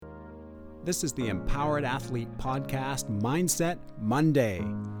This is the Empowered Athlete Podcast Mindset Monday.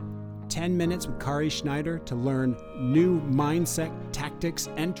 10 minutes with Kari Schneider to learn new mindset tactics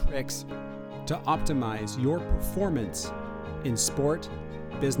and tricks to optimize your performance in sport,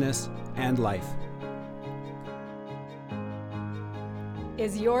 business, and life.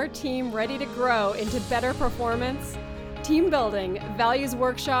 Is your team ready to grow into better performance? Team building, values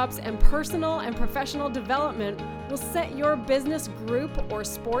workshops, and personal and professional development will set your business group or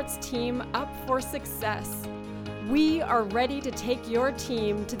sports team up for success. We are ready to take your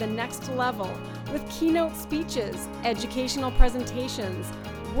team to the next level with keynote speeches, educational presentations,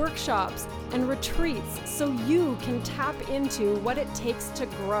 workshops, and retreats so you can tap into what it takes to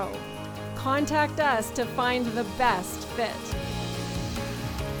grow. Contact us to find the best fit.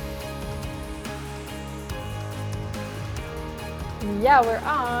 Yeah, we're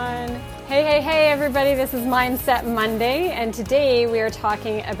on. Hey, everybody. This is Mindset Monday, and today we are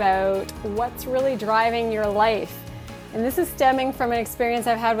talking about what's really driving your life. And this is stemming from an experience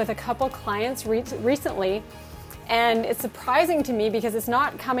I've had with a couple clients recently, and it's surprising to me because it's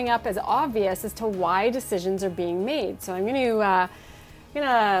not coming up as obvious as to why decisions are being made. So I'm going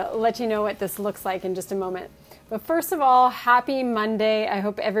to let you know what this looks like in just a moment. But first of all, happy Monday. I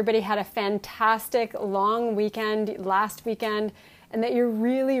hope everybody had a fantastic long weekend last weekend and that you're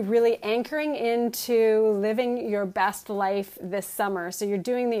really anchoring into living your best life this summer. So you're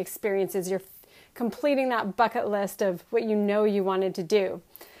doing the experiences, you're completing that bucket list of what you know you wanted to do.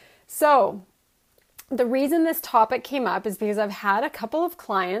 So the reason this topic came up is because I've had a couple of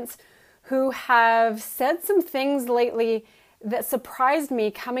clients who have said some things lately that surprised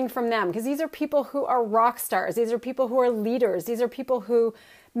me coming from them, because these are people who are rock stars. These are people who are leaders. These are people who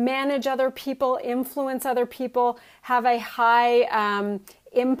manage other people, influence other people, have a high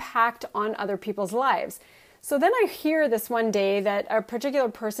impact on other people's lives. So then I hear this one day that a particular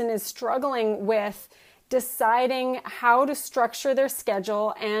person is struggling with deciding how to structure their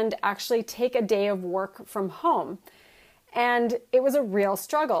schedule and actually take a day of work from home. And it was a real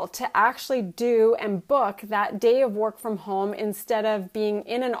struggle to actually do and book that day of work from home instead of being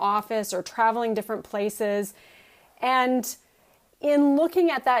in an office or traveling different places. And in looking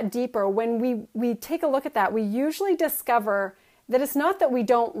at that deeper, when we take a look at that, we usually discover that it's not that we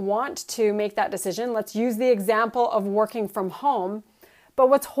don't want to make that decision. Let's use the example of working from home. But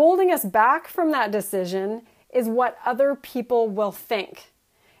what's holding us back from that decision is what other people will think.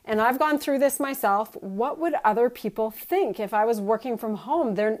 And I've gone through this myself. What would other people think if I was working from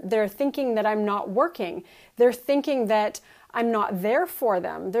home? They're thinking that I'm not working. They're thinking that I'm not there for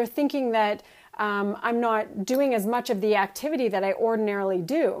them. They're thinking that I'm not doing as much of the activity that I ordinarily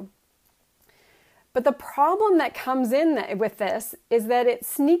do. But the problem that comes in with this is that it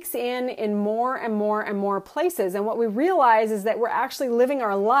sneaks in more and more places. And what we realize is that we're actually living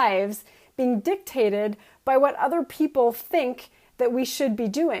our lives being dictated by what other people think that we should be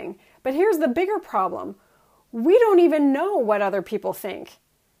doing. But here's the bigger problem. We don't even know what other people think.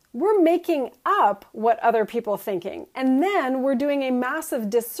 We're making up what other people are thinking, and then we're doing a massive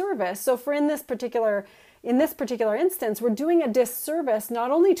disservice. So in this particular instance, we're doing a disservice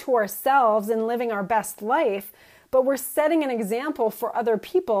not only to ourselves in living our best life, but we're setting an example for other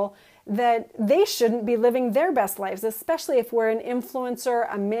people that they shouldn't be living their best lives, especially if we're an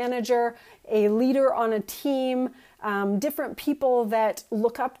influencer, a manager, a leader on a team, different people that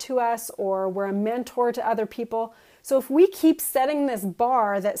look up to us, or we're a mentor to other people. So if we keep setting this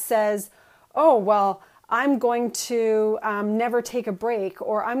bar that says, oh, well, I'm going to never take a break,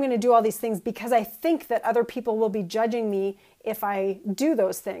 or I'm going to do all these things because I think that other people will be judging me if I do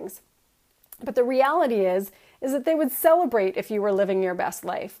those things. But the reality is that they would celebrate if you were living your best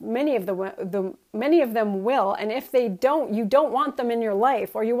life. Many of them will, and if they don't, you don't want them in your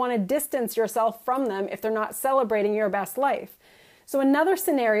life, or you want to distance yourself from them if they're not celebrating your best life. So another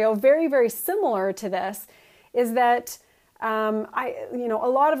scenario very similar to this is that a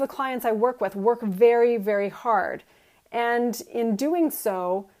lot of the clients I work with work very hard, and in doing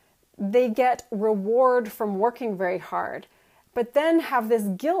so, they get reward from working very hard, but then have this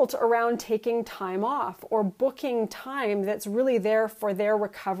guilt around taking time off or booking time that's really there for their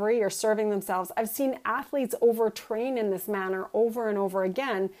recovery or serving themselves. I've seen athletes overtrain in this manner over and over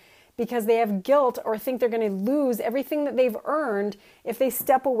again because they have guilt or think they're going to lose everything that they've earned if they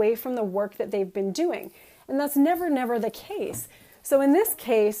step away from the work that they've been doing. And that's never the case. So in this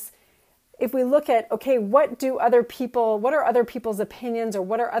case, if we look at, okay, what are other people's opinions, or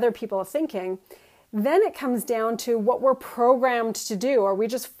what are other people thinking? Then it comes down to what we're programmed to do. Are we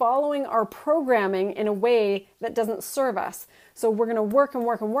just following our programming in a way that doesn't serve us? So we're going to work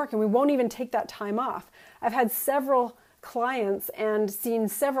and we won't even take that time off. I've had several clients and seen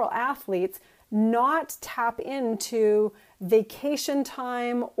several athletes not tap into vacation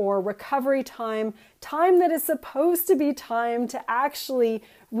time or recovery time, time that is supposed to be time to actually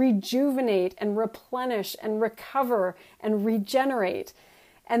rejuvenate and replenish and recover and regenerate,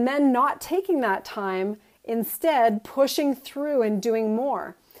 and then not taking that time, instead pushing through and doing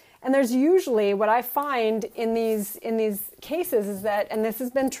more. And there's usually, what I find in these cases is that, and this has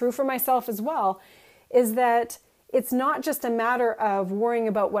been true for myself as well, is that it's not just a matter of worrying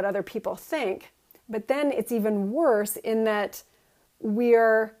about what other people think, but then it's even worse in that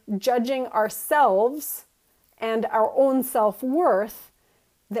we're judging ourselves and our own self-worth,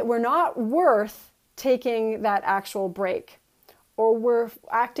 that we're not worth taking that actual break. Or we're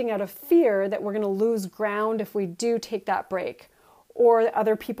acting out of fear that we're going to lose ground if we do take that break. Or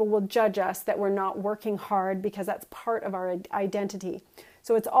other people will judge us that we're not working hard because that's part of our identity.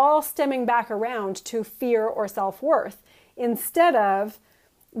 So it's all stemming back around to fear or self-worth, instead of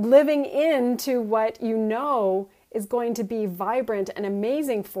living into what you know is going to be vibrant and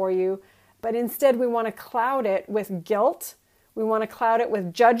amazing for you. But instead we want to cloud it with guilt. We want to cloud it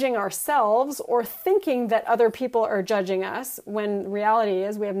with judging ourselves or thinking that other people are judging us, when reality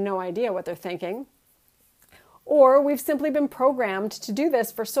is we have no idea what they're thinking. Or we've simply been programmed to do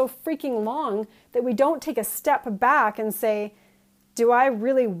this for so freaking long that we don't take a step back and say, do I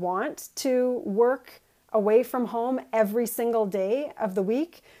really want to work away from home every single day of the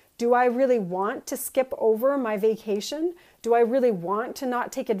week? Do I really want to skip over my vacation? Do I really want to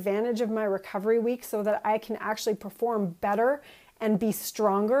not take advantage of my recovery week so that I can actually perform better and be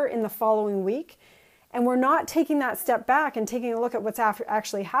stronger in the following week? And we're not taking that step back and taking a look at what's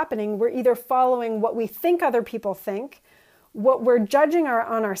actually happening. We're either following what we think other people think, what we're judging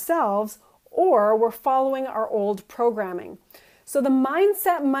on ourselves, or we're following our old programming. So the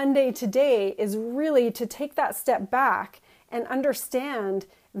Mindset Monday today is really to take that step back and understand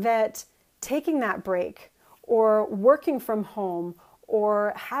that taking that break or working from home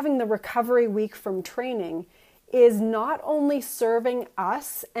or having the recovery week from training is not only serving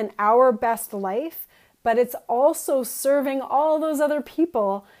us and our best life, but it's also serving all those other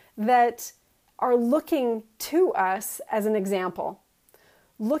people that are looking to us as an example,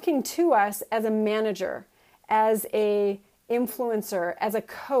 looking to us as a manager, as a influencer, as a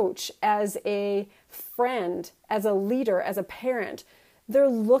coach, as a friend, as a leader, as a parent. They're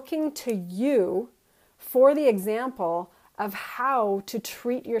looking to you for the example of how to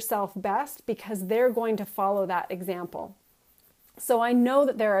treat yourself best, because they're going to follow that example. So I know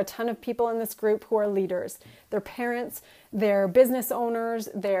that there are a ton of people in this group who are leaders. They're parents, they're business owners,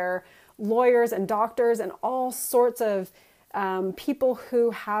 they're lawyers and doctors and all sorts of people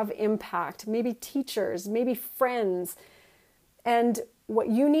who have impact, maybe teachers, maybe friends. And what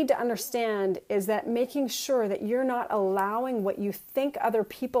you need to understand is that making sure that you're not allowing what you think other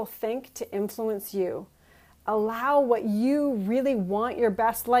people think to influence you. Allow what you really want your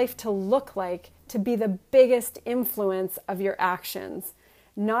best life to look like to be the biggest influence of your actions,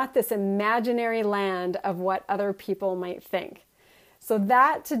 not this imaginary land of what other people might think. So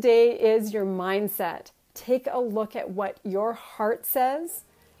that today is your mindset. Take a look at what your heart says,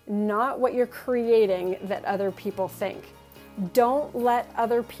 not what you're creating that other people think. Don't let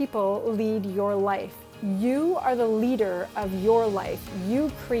other people lead your life. You are the leader of your life. You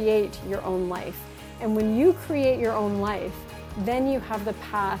create your own life. And when you create your own life, then you have the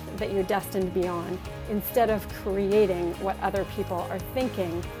path that you're destined to be on, instead of creating what other people are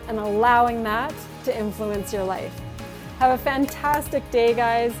thinking and allowing that to influence your life. Have a fantastic day,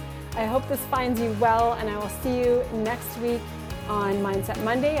 guys. I hope this finds you well, and I will see you next week on Mindset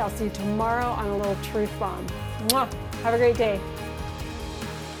Monday. I'll see you tomorrow on a little truth bomb. Mwah! Have a great day.